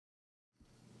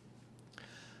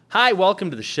Hi, welcome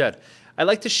to the Shed. I'd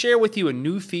like to share with you a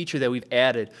new feature that we've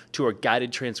added to our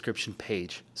guided transcription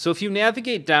page. So if you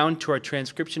navigate down to our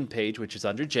transcription page, which is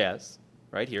under Jazz,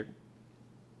 right here,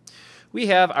 we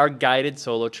have our guided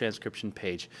solo transcription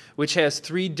page, which has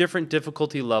 3 different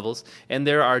difficulty levels, and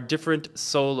there are different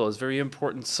solos, very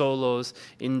important solos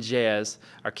in Jazz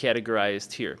are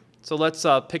categorized here. So let's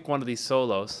pick one of these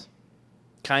solos.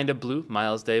 Kinda Blue,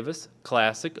 Miles Davis,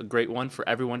 classic, a great one for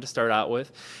everyone to start out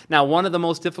with. Now, one of the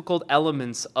most difficult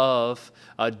elements of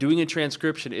doing a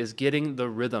transcription is getting the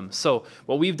rhythm. So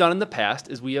what we've done in the past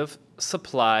is we have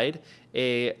supplied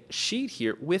a sheet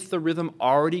here with the rhythm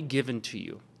already given to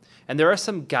you. And there are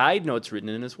some guide notes written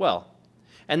in as well.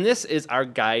 And this is our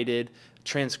guided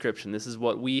transcription. This is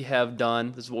what we have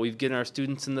done. This is what we've given our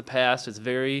students in the past. It's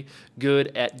very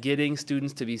good at getting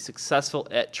students to be successful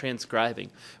at transcribing.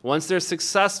 Once they're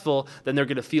successful, then they're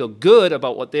going to feel good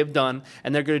about what they've done,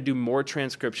 and they're going to do more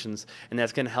transcriptions, and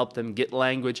that's going to help them get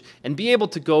language and be able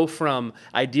to go from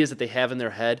ideas that they have in their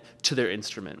head to their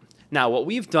instrument. Now, what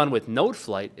we've done with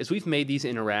Noteflight is we've made these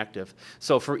interactive.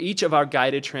 So for each of our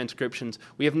guided transcriptions,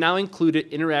 we have now included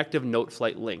interactive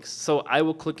Noteflight links. So I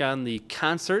will click on the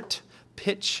concert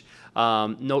pitch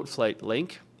Noteflight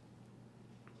link,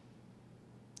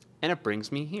 and it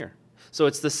brings me here. So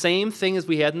it's the same thing as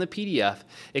we had in the PDF,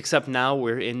 except now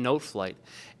we're in Noteflight.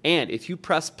 And if you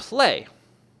press play,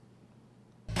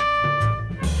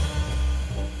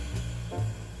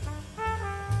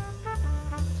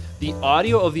 the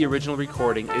audio of the original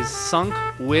recording is sunk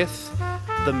with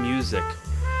the music.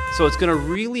 So it's going to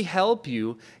really help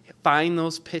you find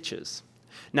those pitches.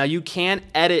 Now you can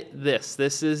edit this.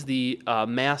 This is the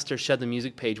master Shed the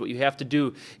Music page. What you have to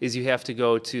do is you have to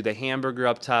go to the hamburger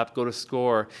up top, go to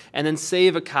score, and then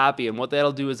save a copy. And what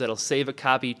that'll do is that'll save a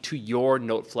copy to your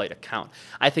Noteflight account.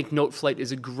 I think Noteflight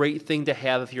is a great thing to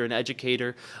have if you're an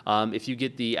educator. If you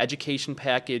get the education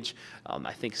package,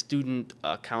 I think student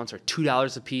accounts are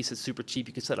 $2 a piece. It's super cheap.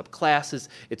 You can set up classes.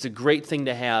 It's a great thing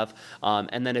to have.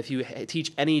 And then if you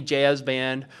teach any jazz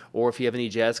band or if you have any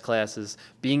jazz classes,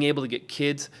 being able to get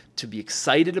kids to be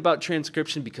excited about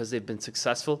transcription because they've been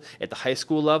successful at the high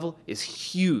school level is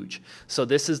huge. So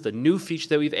this is the new feature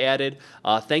that we've added.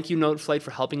 Thank you, Noteflight, for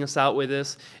helping us out with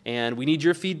this. And we need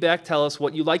your feedback. Tell us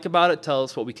what you like about it. Tell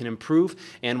us what we can improve.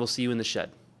 And we'll see you in the Shed.